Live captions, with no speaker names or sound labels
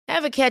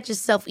Ever catch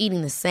yourself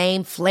eating the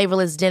same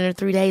flavorless dinner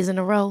 3 days in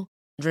a row?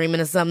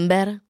 Dreaming of something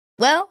better?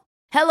 Well,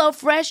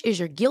 HelloFresh is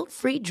your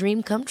guilt-free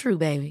dream come true,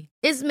 baby.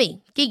 It's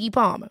me, Keke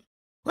Palmer.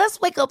 Let's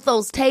wake up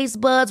those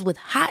taste buds with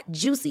hot,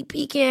 juicy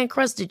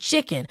pecan-crusted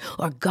chicken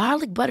or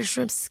garlic butter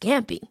shrimp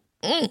scampi.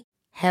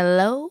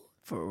 Hello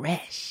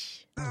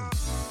Fresh.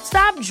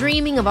 Stop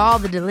dreaming of all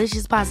the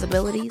delicious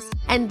possibilities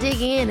and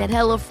dig in at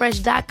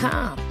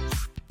HelloFresh.com.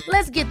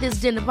 Let's get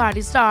this dinner party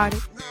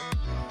started.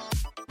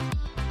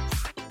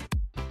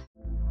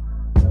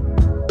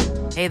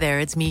 Hey there,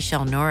 it's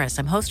Michelle Norris.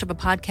 I'm host of a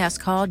podcast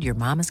called Your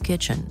Mama's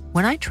Kitchen.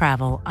 When I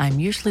travel, I'm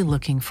usually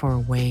looking for a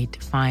way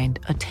to find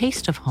a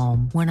taste of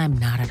home when I'm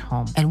not at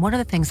home. And one of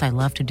the things I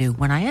love to do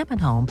when I am at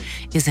home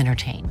is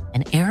entertain.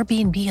 And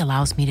Airbnb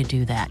allows me to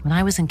do that. When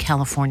I was in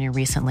California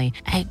recently,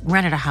 I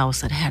rented a house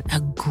that had a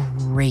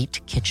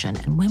great kitchen.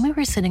 And when we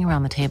were sitting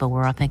around the table, we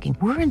were all thinking,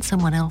 we're in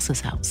someone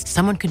else's house.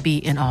 Someone could be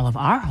in all of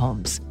our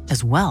homes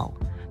as well.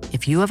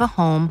 If you have a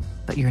home,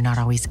 but you're not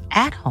always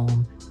at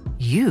home,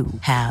 you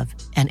have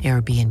an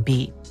Airbnb.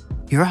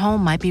 Your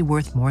home might be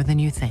worth more than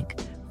you think.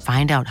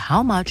 Find out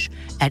how much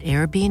at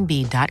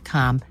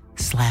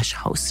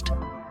airbnb.com/host.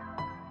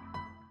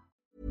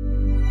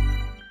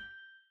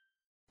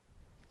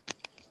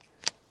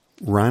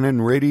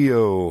 Rhinin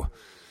Radio,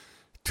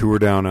 Tour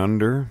Down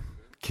Under.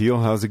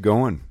 Keel, how's it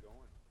going?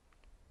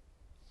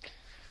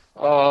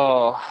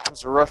 Oh, it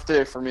was a rough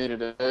day for me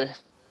today.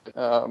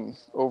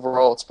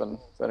 Overall, it's been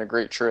a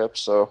great trip,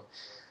 so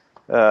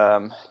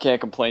can't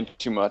complain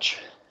too much.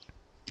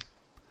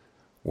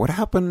 What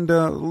happened?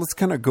 Let's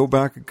kind of go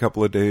back a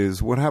couple of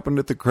days. What happened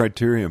at the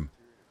Criterium?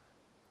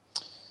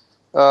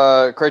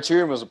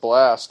 Criterium was a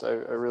blast. I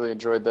really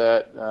enjoyed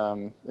that.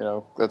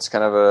 That's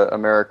kind of a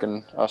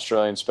American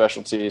Australian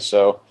specialty,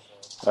 so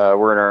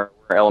we're in our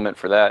element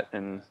for that,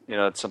 and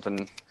it's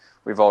something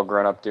we've all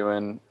grown up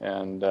doing,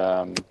 and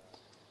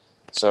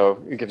so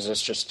it gives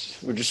us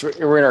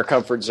we're in our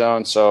comfort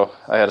zone. So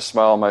I had a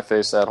smile on my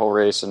face that whole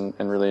race and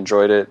really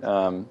enjoyed it.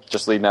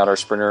 Just leading out our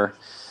sprinter,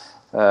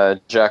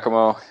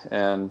 Giacomo,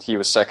 and he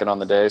was second on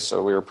the day,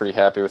 so we were pretty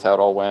happy with how it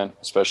all went,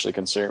 especially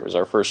considering it was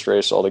our first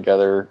race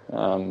altogether.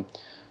 The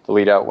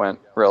lead out went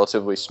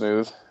relatively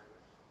smooth.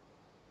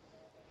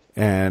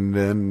 And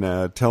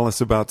then tell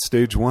us about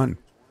stage one.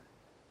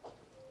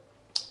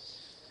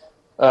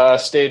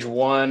 Stage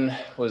one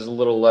was a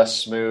little less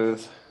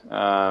smooth.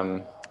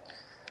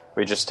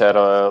 We just had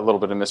a little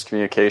bit of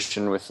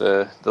miscommunication with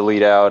the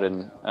lead out,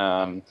 and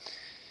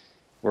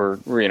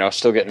we're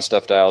still getting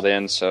stuff dialed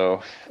in.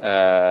 So,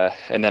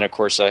 and then of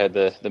course I had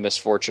the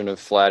misfortune of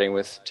flatting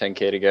with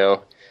 10K to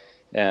go,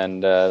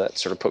 and that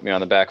sort of put me on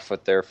the back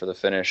foot there for the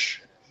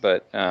finish.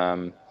 But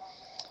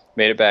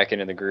made it back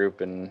into the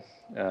group, and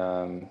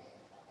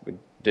we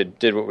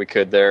did what we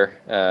could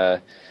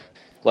there.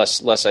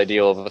 Less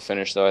ideal of a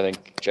finish though. I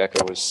think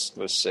Jacko was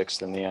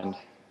sixth in the end.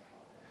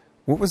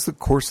 What was the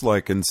course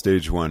like in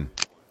stage one?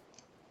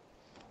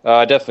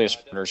 Definitely a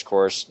sprinter's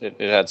course. It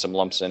had some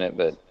lumps in it,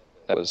 but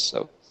that was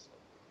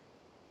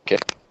okay.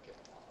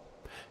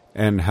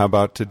 And how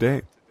about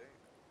today?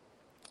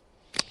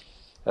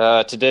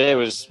 Today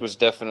was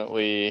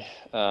definitely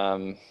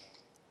a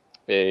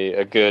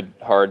good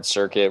hard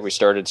circuit. We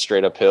started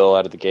straight uphill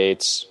out of the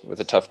gates with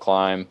a tough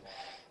climb.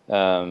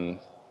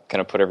 Kind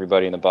of put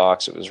everybody in the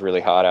box. It was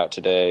really hot out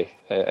today.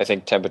 I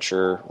think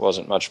temperature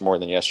wasn't much more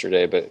than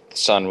yesterday, but the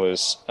sun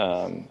was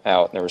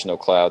out and there was no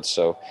clouds,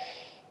 so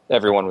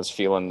everyone was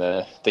feeling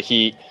the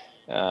heat.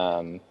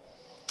 And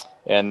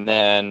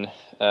then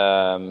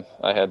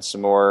I had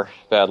some more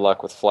bad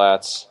luck with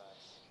flats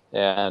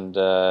and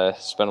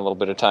spent a little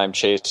bit of time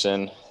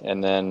chasing.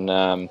 And then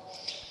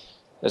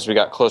as we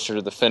got closer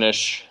to the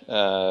finish,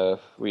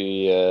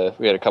 we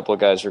had a couple of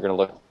guys we were going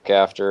to look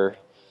after,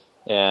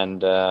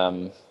 and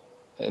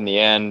in the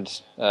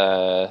end,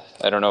 I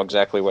don't know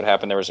exactly what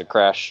happened. There was a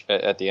crash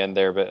at the end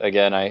there, but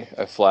again, I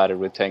flatted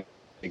with 10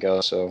 to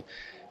go, so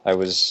I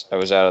was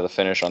out of the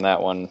finish on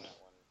that one.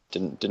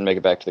 Didn't make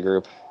it back to the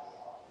group.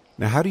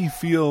 Now, how do you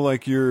feel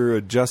like you're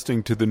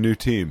adjusting to the new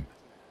team?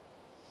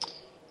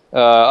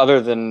 Other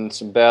than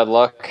some bad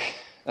luck,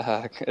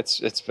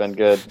 it's been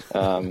good.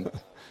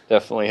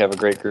 Definitely have a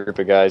great group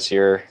of guys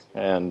here,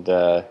 and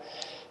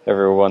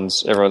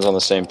everyone's on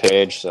the same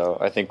page. So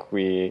I think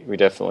we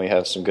definitely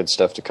have some good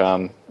stuff to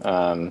come,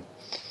 and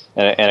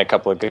a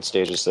couple of good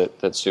stages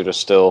that suit us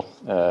still.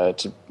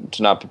 To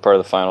not be part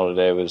of the final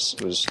today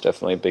was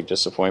definitely a big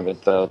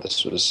disappointment, though.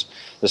 This was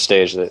the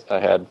stage that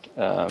I had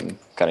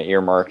kind of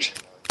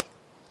earmarked.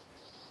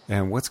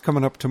 And what's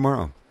coming up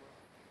tomorrow?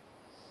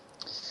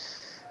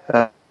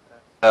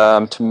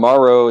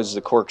 Tomorrow is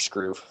the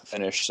corkscrew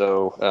finish,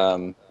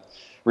 so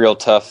real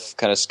tough,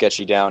 kind of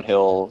sketchy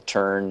downhill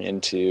turn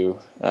into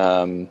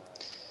a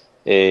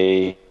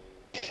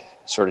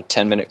sort of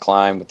 10-minute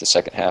climb, with the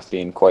second half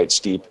being quite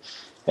steep,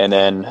 and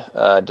then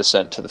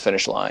descent to the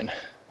finish line.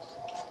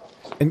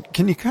 And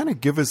can you kind of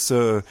give us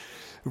a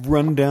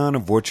rundown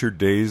of what your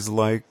day's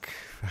like?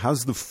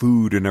 How's the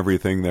food and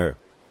everything there?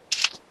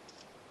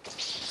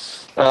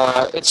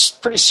 It's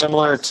pretty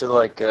similar to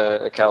like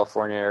a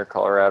California or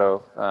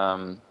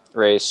Colorado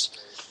race.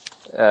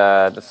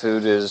 The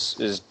food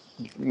is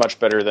much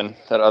better than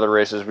other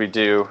races we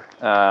do.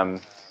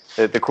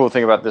 The cool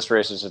thing about this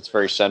race is it's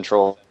very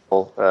central.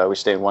 We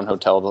stay in one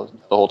hotel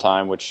the whole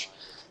time, which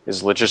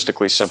is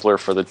logistically simpler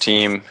for the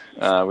team.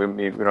 We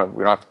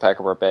don't have to pack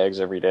up our bags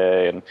every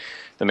day, and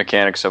the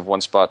mechanics have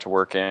one spot to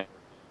work in,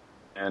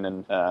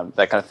 and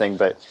that kind of thing.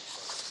 But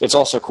it's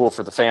also cool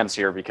for the fans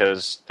here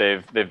because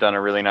they've done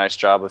a really nice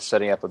job of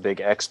setting up a big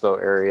expo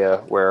area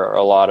where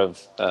a lot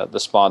of the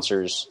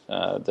sponsors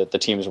that the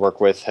teams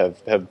work with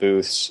have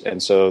booths,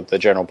 and so the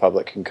general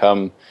public can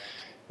come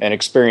and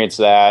experience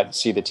that,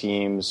 see the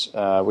teams.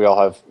 We all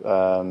have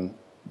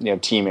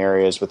team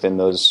areas within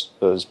those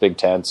big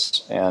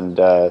tents, and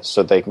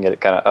so they can get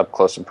it kind of up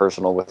close and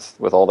personal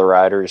with all the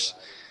riders.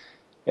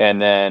 And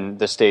then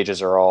the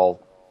stages are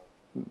all,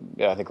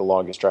 I think the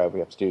longest drive we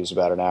have to do is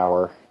about an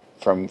hour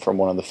from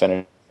one of the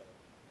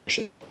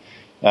finishes.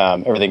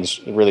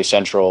 Everything's really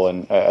central,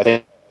 and I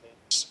think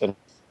it's an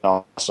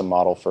awesome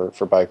model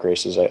for bike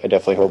races. I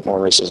definitely hope more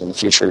races in the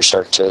future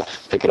start to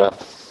pick it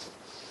up.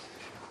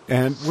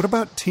 And what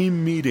about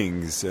team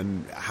meetings,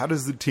 and how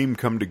does the team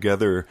come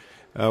together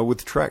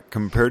with Trek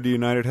compared to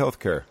United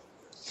Healthcare?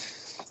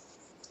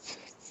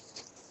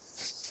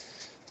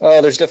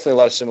 There's definitely a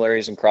lot of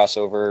similarities and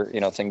crossover,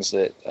 things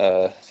that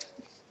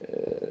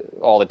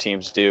all the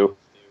teams do.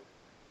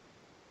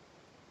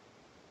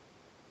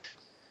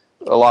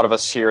 A lot of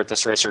us here at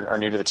this race are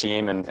new to the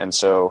team, and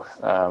so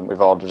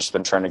we've all just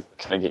been trying to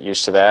kind of get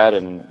used to that,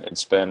 and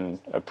it's been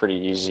a pretty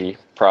easy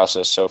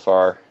process so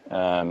far.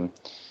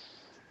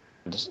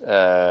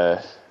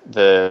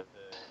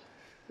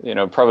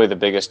 Probably the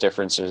biggest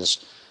difference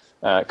is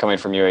coming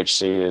from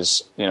UHC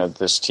is,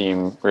 this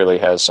team really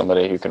has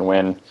somebody who can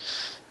win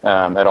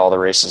at all the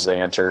races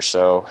they enter.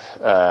 So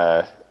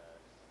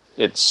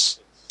it's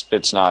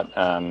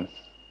not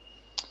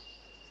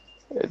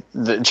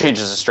it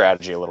changes the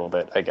strategy a little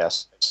bit, I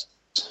guess.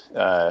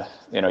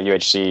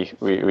 UHC,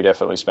 we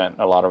definitely spent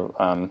a lot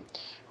of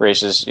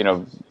races,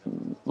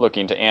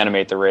 looking to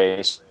animate the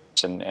race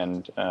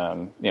and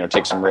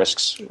take some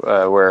risks,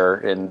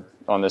 where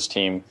on this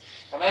team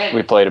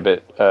we played a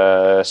bit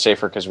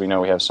safer because we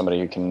know we have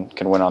somebody who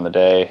can win on the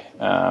day.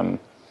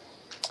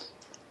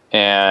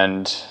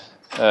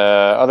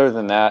 Other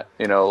than that,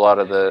 a lot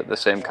of the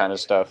same kind of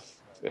stuff.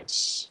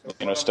 It's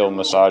still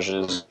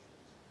massages,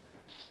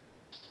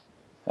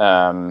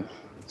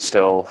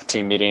 still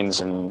team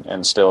meetings,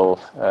 and still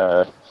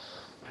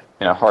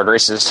hard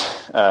races.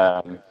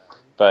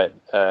 But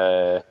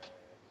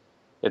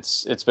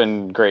it's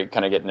been great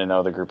kind of getting to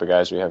know the group of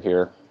guys we have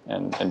here,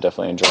 and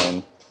definitely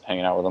enjoying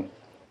hanging out with them.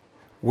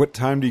 What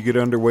time do you get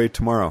underway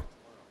tomorrow?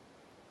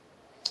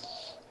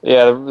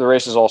 Yeah, the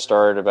races all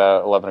start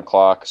about 11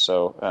 o'clock,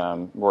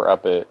 so we're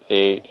up at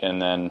 8,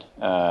 and then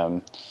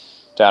down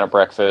at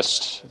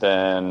breakfast,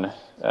 then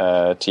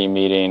team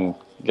meeting,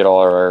 get all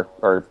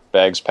our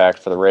bags packed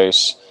for the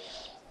race,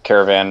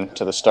 caravan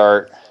to the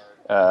start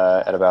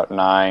at about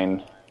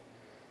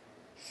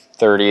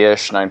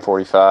 9:30-ish,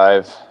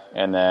 9:45,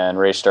 and then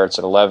race starts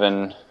at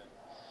 11,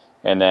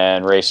 and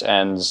then race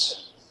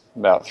ends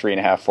about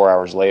 3.5, 4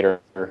 hours later.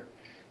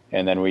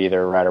 And then we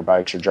either ride our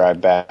bikes or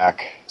drive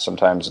back.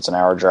 Sometimes it's an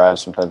hour drive,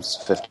 sometimes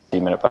it's a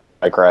 15-minute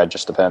bike ride,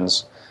 just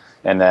depends.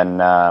 And then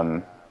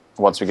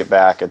once we get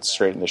back, it's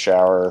straight in the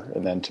shower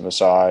and then to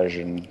massage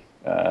and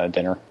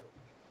dinner.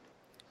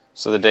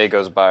 So the day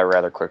goes by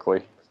rather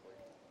quickly.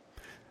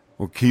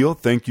 Well, Keel,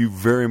 thank you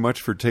very much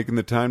for taking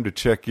the time to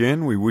check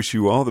in. We wish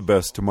you all the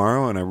best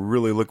tomorrow, and I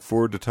really look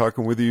forward to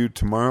talking with you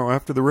tomorrow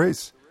after the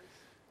race.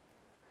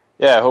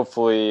 Yeah,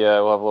 hopefully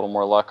we'll have a little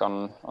more luck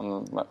on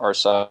our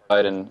side,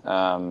 and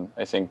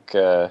I think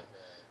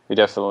we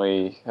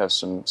definitely have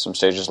some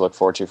stages to look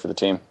forward to for the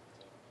team.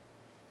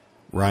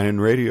 Rynon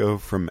Radio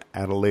from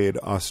Adelaide,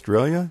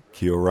 Australia.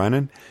 Keel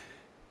Rynon.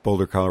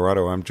 Boulder,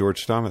 Colorado. I'm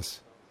George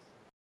Thomas.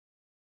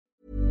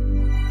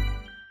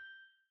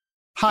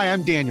 Hi,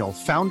 I'm Daniel,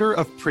 founder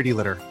of Pretty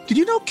Litter. Did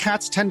you know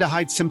cats tend to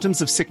hide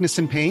symptoms of sickness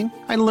and pain?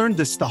 I learned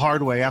this the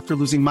hard way after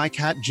losing my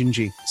cat,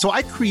 Gingy. So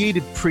I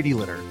created Pretty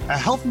Litter, a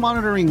health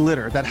monitoring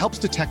litter that helps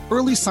detect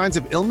early signs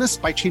of illness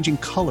by changing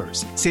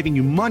colors, saving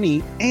you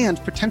money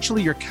and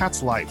potentially your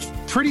cat's life.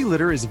 Pretty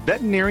Litter is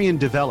veterinarian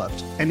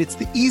developed, and it's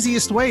the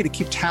easiest way to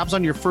keep tabs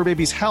on your fur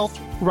baby's health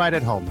right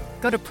at home.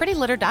 Go to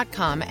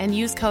prettylitter.com and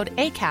use code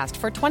ACAST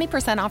for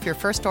 20% off your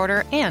first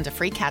order and a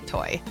free cat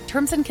toy.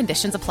 Terms and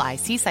conditions apply.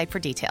 See site for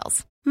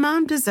details.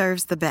 Mom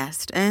deserves the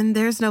best, and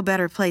there's no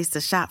better place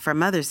to shop for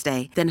Mother's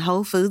Day than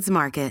Whole Foods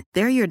Market.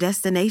 They're your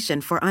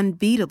destination for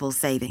unbeatable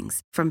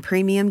savings, from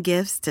premium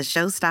gifts to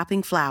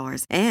show-stopping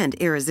flowers and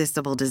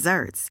irresistible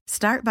desserts.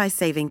 Start by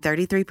saving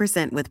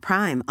 33% with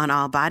Prime on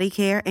all body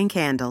care and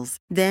candles.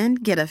 Then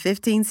get a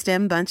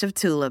 15-stem bunch of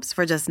tulips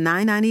for just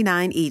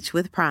 $9.99 each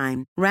with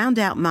Prime. Round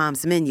out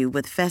Mom's menu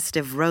with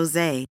festive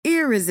rosé,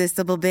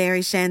 irresistible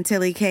berry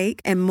chantilly cake,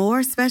 and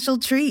more special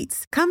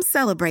treats. Come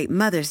celebrate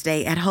Mother's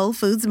Day at Whole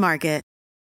Foods Market.